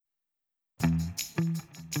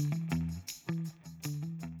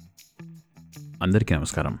అందరికీ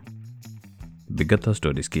నమస్కారం. విగత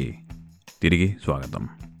స్టోరీస్కి తిరిగి స్వాగతం.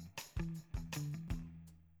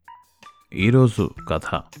 ఈరోజు కథ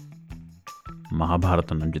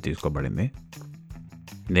మహాభారతం నుంచి తీసుకోబడింది.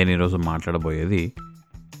 నేను ఈరోజు మాట్లాడబోయేది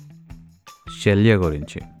శల్య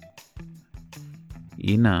గురించి.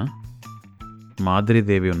 ఈయన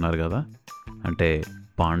మాద్రీదేవి ఉన్నారు కదా, అంటే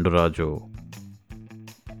పాండురాజు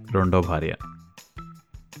రెండో భార్య.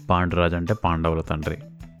 పాండురాజు అంటే పాండవుల తండ్రి.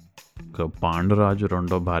 సో పాండురాజు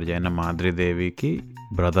రెండో భార్య అయిన మాద్రీదేవికి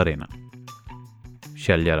బ్రదర్ అయిన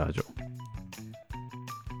శల్యరాజు.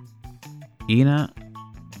 ఈయన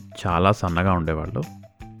చాలా సన్నగా ఉండేవాళ్ళు,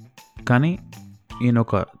 కానీ ఈయన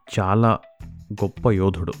ఒక చాలా గొప్ప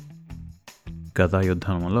యోధుడు. గదా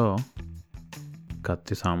యుద్ధంలో,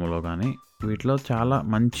 కత్తి సాములో కానీ వీటిలో చాలా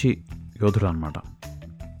మంచి యోధుడు అన్నమాట.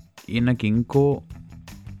 ఈయనకి ఇంకో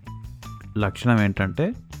లక్షణం ఏంటంటే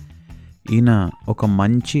ఈయన ఒక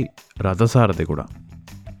మంచి రథసారథి కూడా.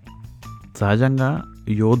 సహజంగా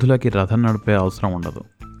యోధులకి రథం నడిపే అవసరం ఉండదు,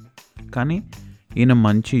 కానీ ఈయన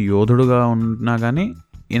మంచి యోధుడుగా ఉన్నా కానీ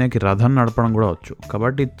ఈయనకి రథం నడపడం కూడా వచ్చు.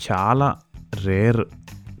 కాబట్టి చాలా రేర్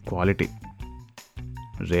క్వాలిటీ.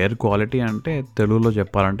 రేర్ క్వాలిటీ అంటే తెలుగులో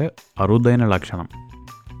చెప్పాలంటే అరుదైన లక్షణం.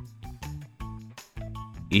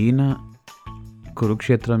 ఈయన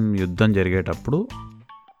కురుక్షేత్రం యుద్ధం జరిగేటప్పుడు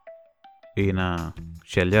ఈయన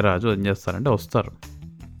శల్యరాజు ఏం చేస్తారంటే వస్తారు,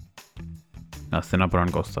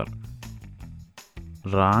 హస్తినాపురానికి వస్తారు.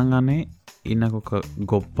 రాగానే ఈయనకు ఒక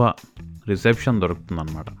గొప్ప రిసెప్షన్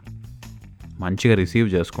దొరుకుతుందన్నమాట. మంచిగా రిసీవ్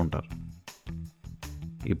చేసుకుంటారు.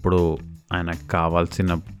 ఇప్పుడు ఆయనకు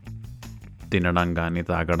కావాల్సిన తినడం కానీ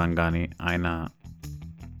తాగడం కానీ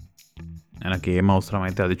ఆయనకి ఏం అవసరం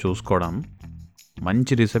అయితే అది చూసుకోవడం,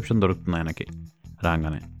 మంచి రిసెప్షన్ దొరుకుతుంది ఆయనకి.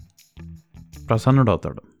 రాగానే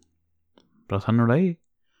ప్రసన్నుడవుతాడు. ప్రసన్నుడై,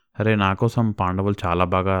 అరే నా కోసం పాండవులు చాలా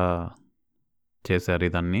బాగా చేశారు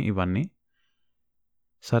ఇవన్నీ,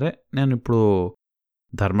 సరే నేను ఇప్పుడు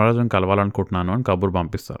ధర్మరాజుని కలవాలనుకుంటున్నాను అని కబురు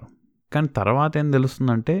పంపిస్తారు. కానీ తర్వాత ఏం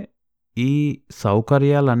తెలుస్తుందంటే ఈ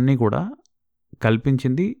సౌకర్యాలన్నీ కూడా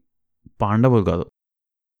కల్పించింది పాండవులు కాదు,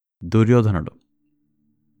 దుర్యోధనుడు.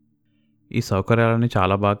 ఈ సౌకర్యాలన్నీ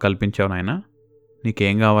చాలా బాగా కల్పించావు నాయన,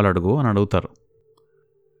 నీకేం కావాలి అడుగు అని అడుగుతారు.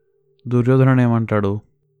 దుర్యోధనుడు ఏమంటాడు,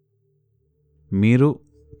 మీరు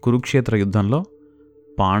కురుక్షేత్ర యుద్ధంలో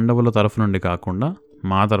పాండవుల తరఫు నుండి కాకుండా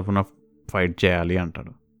మా తరఫున ఫైట్ చేయాలి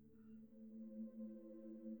అంటాడు.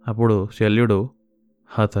 అప్పుడు శల్యుడు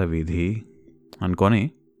హతవిధి అనుకొని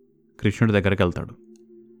కృష్ణుడి దగ్గరికి వెళ్తాడు.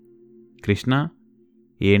 కృష్ణ,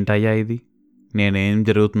 ఏంటయ్యా ఇది? నేనేం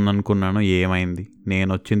జరుగుతుందనుకున్నాను, ఏమైంది? నేను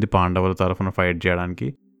వచ్చింది పాండవుల తరఫున ఫైట్ చేయడానికి,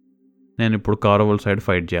 నేను ఇప్పుడు కౌరవుల సైడ్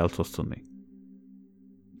ఫైట్ చేయాల్సి వస్తుంది.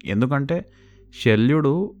 ఎందుకంటే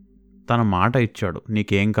శల్యుడు తన మాట ఇచ్చాడు,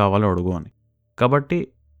 నీకేం కావాలో అడుగు అని. కాబట్టి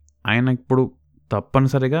ఆయన ఇప్పుడు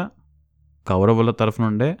తప్పనిసరిగా కౌరవుల తరఫు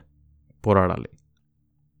నుండే పోరాడాలి.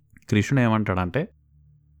 కృష్ణుడు ఏమంటాడంటే,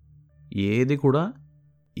 ఏది కూడా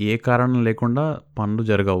ఏ కారణం లేకుండా పనులు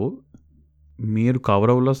జరగవు. మీరు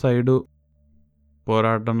కౌరవుల సైడు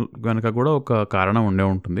పోరాటం కనుక కూడా ఒక కారణం ఉండే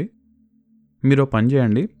ఉంటుంది. మీరు పని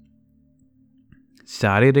చేయండి,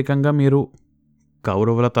 శారీరకంగా మీరు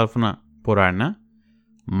కౌరవుల తరఫున పోరాడినా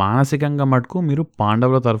మానసికంగా మటుకు మీరు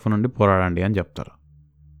పాండవుల తరఫు నుండి పోరాడండి అని చెప్తారు.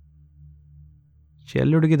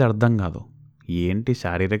 శల్యుడికి ఇది అర్థం కాదు. ఏంటి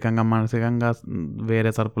శారీరకంగా మానసికంగా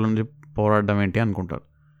వేరే తరపుల నుంచి పోరాడడం ఏంటి అనుకుంటారు.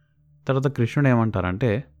 తర్వాత కృష్ణుడు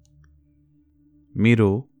ఏమంటారంటే, మీరు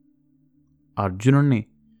అర్జునుడిని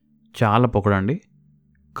చాలా పొగడండి,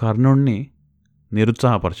 కర్ణుడిని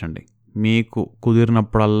నిరుత్సాహపరచండి, మీకు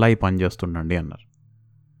కుదిరినప్పుడల్లా ఈ పని చేస్తుండండి అన్నారు.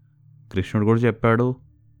 కృష్ణుడు కూడా చెప్పాడు,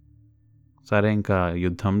 సరే ఇంకా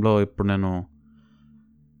యుద్ధంలో ఇప్పుడు నేను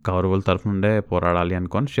కౌరవుల తరఫు నుండే పోరాడాలి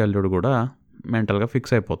అనుకొని శల్యుడు కూడా మెంటల్గా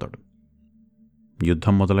ఫిక్స్ అయిపోతాడు.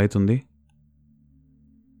 యుద్ధం మొదలవుతుంది.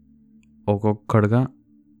 ఒక్కొక్కడుగా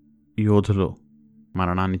యోధులు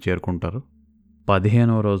మరణాన్ని చేరుకుంటారు.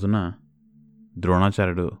 15వ రోజున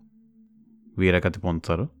ద్రోణాచార్యుడు వీరగతి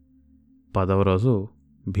పొందుతారు. 10వ రోజు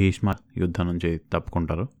భీష్మ యుద్ధం నుంచి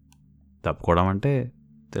తప్పుకుంటారు. తప్పుకోవడం అంటే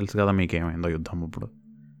తెలుసు కదా మీకేమైందో యుద్ధం ఇప్పుడు.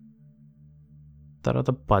 తర్వాత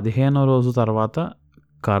 15వ రోజు తర్వాత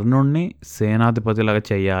కర్ణుణ్ణి సేనాధిపతిలాగా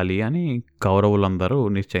చేయాలి అని కౌరవులందరూ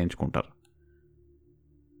నిశ్చయించుకుంటారు.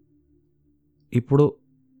 ఇప్పుడు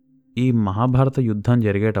ఈ మహాభారత యుద్ధం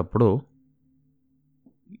జరిగేటప్పుడు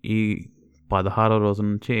ఈ 16వ రోజు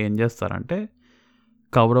నుంచి ఏం చేస్తారంటే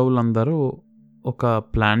కౌరవులందరూ ఒక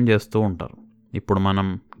ప్లాన్ చేస్తూ ఉంటారు. ఇప్పుడు మనం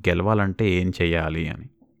గెలవాలంటే ఏం చేయాలి అని.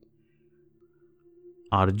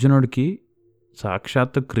 అర్జునుడికి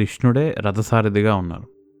సాక్షాత్తు కృష్ణుడే రథసారథిగా ఉన్నారు.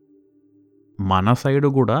 మన సైడు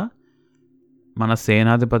కూడా మన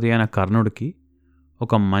సేనాధిపతి అయిన కర్ణుడికి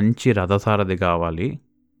ఒక మంచి రథసారథి కావాలి.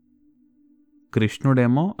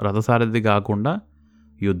 కృష్ణుడేమో రథసారథి కాకుండా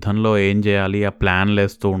యుద్ధంలో ఏం చేయాలి ఆ ప్లాన్లు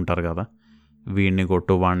వేస్తూ ఉంటారు కదా, వీడిని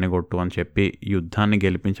కొట్టు వాడిని కొట్టు అని చెప్పి యుద్ధాన్ని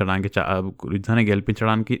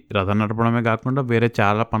గెలిపించడానికి రథం నడపడమే కాకుండా వేరే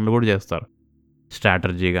చాలా పనులు కూడా చేస్తారు.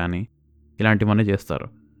 స్ట్రాటజీ కానీ ఇలాంటివన్నీ చేస్తారు.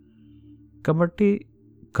 కాబట్టి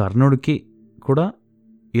కర్ణుడికి కూడా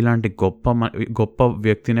ఇలాంటి గొప్ప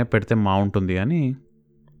వ్యక్తినే పెడితే బాగుంటుంది అని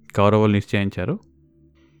కౌరవులు నిశ్చయించారు.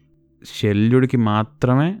 శల్యుడికి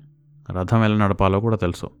మాత్రమే రథం ఎలా నడపాలో కూడా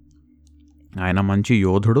తెలుసు. ఆయన మంచి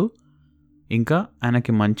యోధుడు, ఇంకా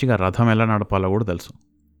ఆయనకి మంచిగా రథం ఎలా నడపాలో కూడా తెలుసు.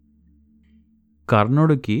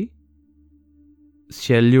 కర్ణుడికి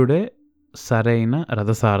శల్యుడే సరైన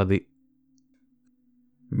రథసారథి.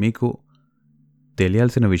 మీకు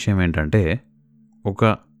తెలియాల్సిన విషయం ఏంటంటే, ఒక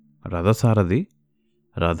రథసారథి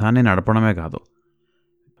రథాన్ని నడపడమే కాదు,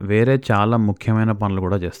 వేరే చాలా ముఖ్యమైన పనులు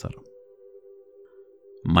కూడా చేస్తారు.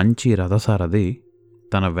 మంచి రథసారథి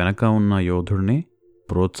తన వెనక ఉన్న యోధుడిని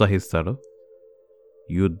ప్రోత్సహిస్తాడు.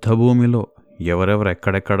 యుద్ధభూమిలో ఎవరెవరు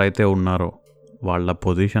ఎక్కడెక్కడైతే ఉన్నారో వాళ్ళ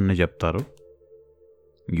పొజిషన్ని చెప్తారు.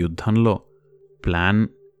 యుద్ధంలో ప్లాన్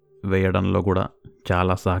వేయడంలో కూడా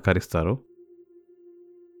చాలా సహకరిస్తారు.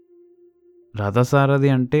 రథసారథి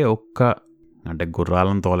అంటే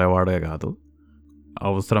గుర్రాలను తోలేవాడే కాదు,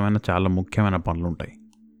 అవసరమైన చాలా ముఖ్యమైన పనులు ఉంటాయి.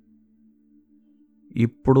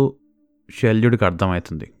 ఇప్పుడు శల్యుడికి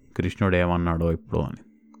అర్థమవుతుంది కృష్ణుడు ఏమన్నాడో ఇప్పుడు అని.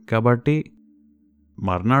 కాబట్టి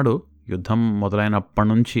మర్నాడు యుద్ధం మొదలైనప్పటి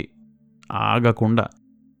నుంచి ఆగకుండా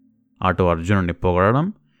అటు అర్జునుడిని పొగడడం,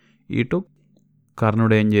 ఇటు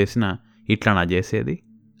కర్ణుడు ఏం చేసినా ఇట్లా నా చేసేది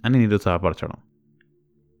అని నిరుత్సాహపరచడం.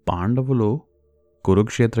 పాండవులు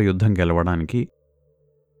కురుక్షేత్ర యుద్ధం గెలవడానికి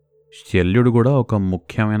శల్యుడు కూడా ఒక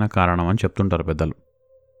ముఖ్యమైన కారణం అని చెప్తుంటారు పెద్దలు.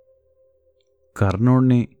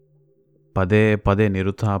 కర్ణుడిని పదే పదే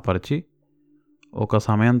నిరుత్సాహపరిచి ఒక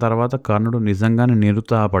సమయం తర్వాత కర్ణుడు నిజంగానే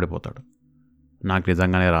నిరుత్సాహపడిపోతాడు. నాకు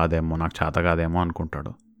నిజంగానే రాదేమో, నాకు చేత కాదేమో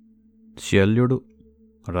అనుకుంటాడు. శల్యుడు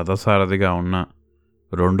రథసారథిగా ఉన్న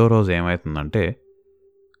రెండో రోజు ఏమవుతుందంటే,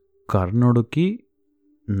 కర్ణుడికి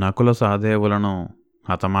నకుల సహదేవులను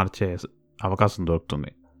హతమార్చే అవకాశం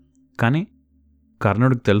దొరుకుతుంది. కానీ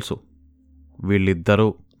కర్ణుడికి తెలుసు వీళ్ళిద్దరూ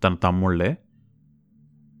తన తమ్ముళ్ళే,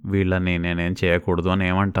 వీళ్ళని నేనేం చేయకూడదు అని.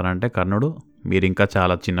 ఏమంటారంటే కర్ణుడు, మీరు ఇంకా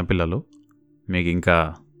చాలా చిన్నపిల్లలు, మీకు ఇంకా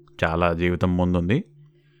చాలా జీవితం ముందుంది,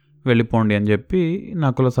 వెళ్ళిపోండి అని చెప్పి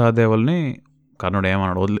నకుల సహదేవుల్ని కర్ణుడు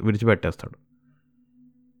ఏమన్నాడు విడిచిపెట్టేస్తాడు.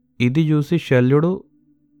 ఇది చూసి శల్యుడు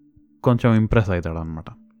కొంచెం ఇంప్రెస్ అవుతాడు అనమాట.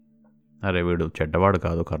 అరే వీడు చెడ్డవాడు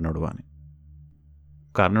కాదు కర్ణుడు అని.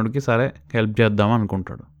 కర్ణుడికి సరే హెల్ప్ చేద్దాం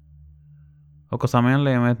అనుకుంటాడు. ఒక సమయంలో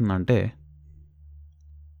ఏమవుతుందంటే,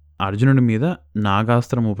 అర్జునుడి మీద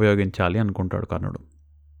నాగాస్త్రం ఉపయోగించాలి అనుకుంటాడు కర్ణుడు.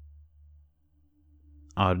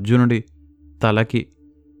 అర్జునుడి తలని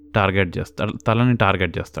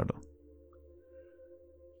టార్గెట్ చేస్తాడు.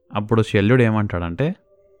 అప్పుడు శల్యుడు ఏమంటాడంటే,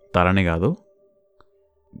 తలని కాదు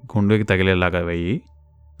గుండెకి తగిలేలాగా వెయ్యి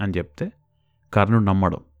అని చెప్తే కర్ణుడు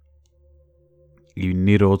నమ్మడు.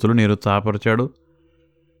 ఇన్ని రోజులు నిరుత్సాహపరిచాడు,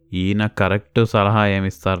 ఈయన కరెక్ట్ సలహా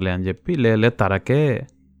ఏమిస్తారులే అని చెప్పి లేలే తలకే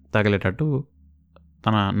తగిలేటట్టు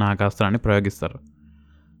తన నాగాస్త్రాన్ని ప్రయోగిస్తారు.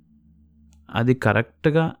 అది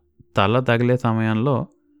కరెక్ట్గా తల తగిలే సమయంలో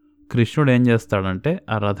కృష్ణుడు ఏం చేస్తాడంటే,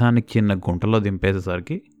 ఆ రథానికి చిన్న గుంటలో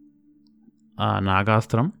దింపేసేసరికి ఆ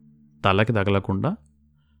నాగాస్త్రం తలకి తగలకుండా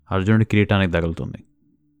అర్జునుడి కిరీటానికి తగులుతుంది.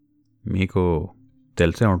 మీకు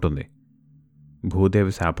తెలిసే ఉంటుంది,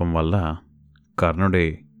 భూదేవి శాపం వల్ల కర్ణుడి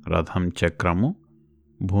రథం చక్రము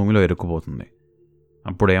భూమిలో ఇరుక్కుపోతుంది.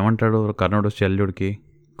 అప్పుడు ఏమంటాడు కర్ణుడు శల్యుడికి,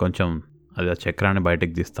 కొంచెం అది ఆ చక్రాన్ని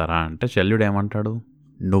బయటికి తీస్తారా అంటే, శల్యుడు ఏమంటాడు,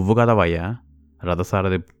 నువ్వు కదా వయ్యా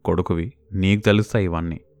రథసారథి కొడుకువి, నీకు తెలుస్తాయి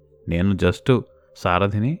ఇవన్నీ, నేను జస్ట్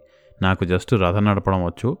సారథిని, నాకు జస్ట్ రథం నడపడం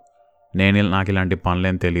వచ్చు, నాకు ఇలాంటి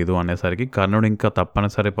పనులేం తెలియదు అనేసరికి కర్ణుడు ఇంకా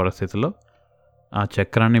తప్పనిసరి పరిస్థితిలో ఆ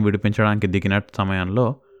చక్రాన్ని విడిపించడానికి దిగిన సమయంలో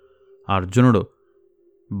అర్జునుడు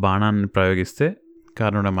బాణాన్ని ప్రయోగిస్తే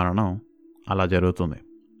కర్ణుడి మరణం అలా జరుగుతుంది.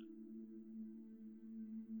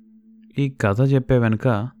 ఈ కథ చెప్పే వెనుక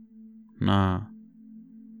నా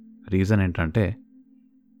రీజన్ ఏంటంటే,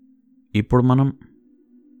 ఇప్పుడు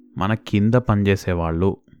మన కింద పనిచేసేవాళ్ళు,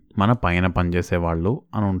 మన పైన పనిచేసేవాళ్ళు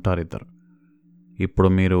అని ఉంటారు ఇద్దరు. ఇప్పుడు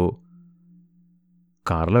మీరు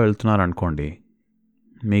కారులో వెళ్తున్నారనుకోండి,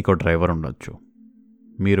 మీకు డ్రైవర్ ఉండొచ్చు.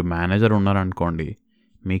 మీరు మేనేజర్ ఉన్నారనుకోండి,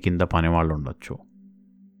 మీ కింద పని వాళ్ళు ఉండొచ్చు.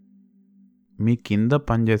 మీ కింద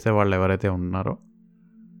పనిచేసే వాళ్ళు ఎవరైతే ఉన్నారో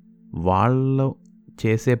వాళ్ళు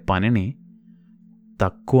చేసే పనిని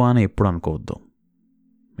తక్కువ అని ఎప్పుడు అనుకోవద్దు.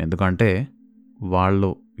 ఎందుకంటే వాళ్ళు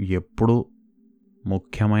ఎప్పుడు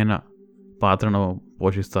ముఖ్యమైన పాత్రను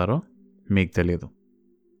పోషిస్తారో మీకు తెలియదు.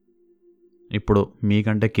 ఇప్పుడు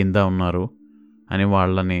మీకంటే కింద ఉన్నారు అని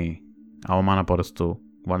వాళ్ళని అవమానపరుస్తూ,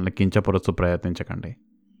 వాళ్ళని కించపరుస్తూ ప్రయత్నించకండి.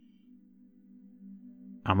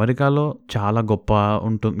 అమెరికాలో చాలా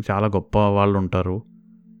గొప్ప వాళ్ళు ఉంటారు.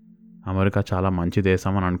 అమెరికా చాలా మంచి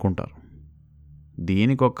దేశం అని అనుకుంటారు.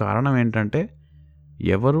 దీనికి ఒక కారణం ఏంటంటే,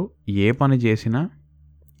 ఎవరు ఏ పని చేసినా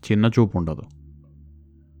చిన్న చూపు ఉండదు.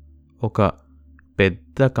 ఒక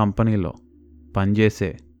పెద్ద కంపెనీలో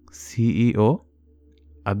పనిచేసే CEO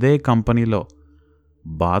అదే కంపెనీలో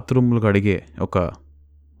బాత్రూమ్లు కడిగే ఒక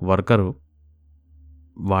వర్కరు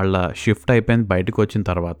వాళ్ళ షిఫ్ట్ అయిపోయింది బయటకు వచ్చిన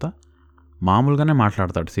తర్వాత మామూలుగానే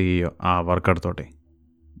మాట్లాడతాడు CEO ఆ వర్కర్ తోటి.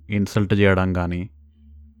 ఇన్సల్ట్ చేయడం కానీ,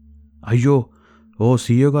 అయ్యో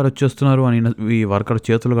CEO గారు వచ్చేస్తున్నారు అని ఈ వర్కర్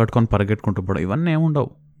చేతులు కట్టుకొని పరిగెట్టుకుంటూ పోవడం, ఇవన్నీ ఏముండవు.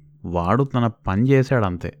 వాడు తన పని చేశాడు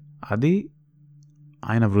అంతే. అది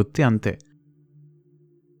ఆయన వృత్తి అంతే.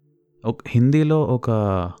 హిందీలో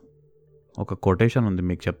ఒక కొటేషన్ ఉంది,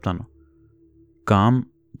 మీకు చెప్తాను. కామ్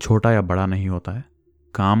ఛోటా యా బడా నహీ హోతా హై,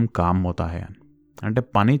 కామ్ కామ్ హోతా హై అని. అంటే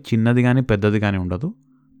పని చిన్నది కానీ పెద్దది కానీ ఉండదు,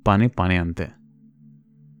 పని అంతే.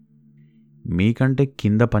 మీకంటే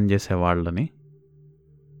కింద పనిచేసే వాళ్ళని,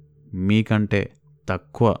 మీకంటే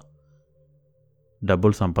తక్కువ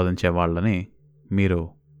డబ్బులు సంపాదించే వాళ్ళని మీరు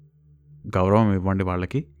గౌరవం ఇవ్వండి.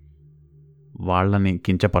 వాళ్ళని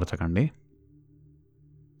కించపరచకండి.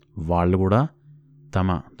 వాళ్ళు కూడా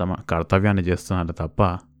తమ కర్తవ్యాన్ని చేస్తున్నారు తప్ప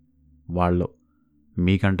వాళ్ళు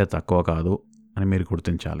మీకంటే తక్కువ కాదు అని మీరు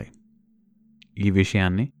గుర్తించాలి. ఈ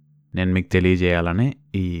విషయాన్ని నేను మీకు తెలియజేయాలని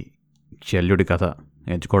ఈ శల్యుడి కథ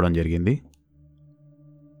ఎంచుకోవడం జరిగింది.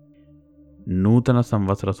 నూతన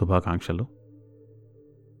సంవత్సర శుభాకాంక్షలు.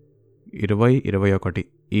 2021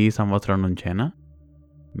 ఈ సంవత్సరం నుంచైనా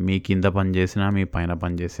మీ కింద పనిచేసినా మీ పైన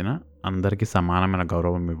పనిచేసినా అందరికీ సమానమైన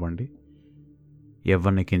గౌరవం ఇవ్వండి.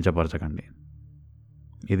 ఎవరిని కించపరచకండి.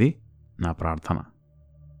 ఇది నా ప్రార్థన.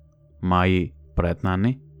 మా ఈ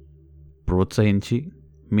ప్రయత్నాన్ని ప్రోత్సహించి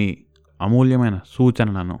మీ అమూల్యమైన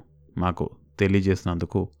సూచనలను మాకు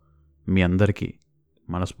తెలియజేసినందుకు మీ అందరికీ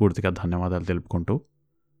మనస్ఫూర్తిగా ధన్యవాదాలు తెలుపుకుంటూ,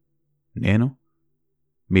 నేను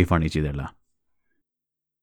మీ ఫణి చిదేళ్ల.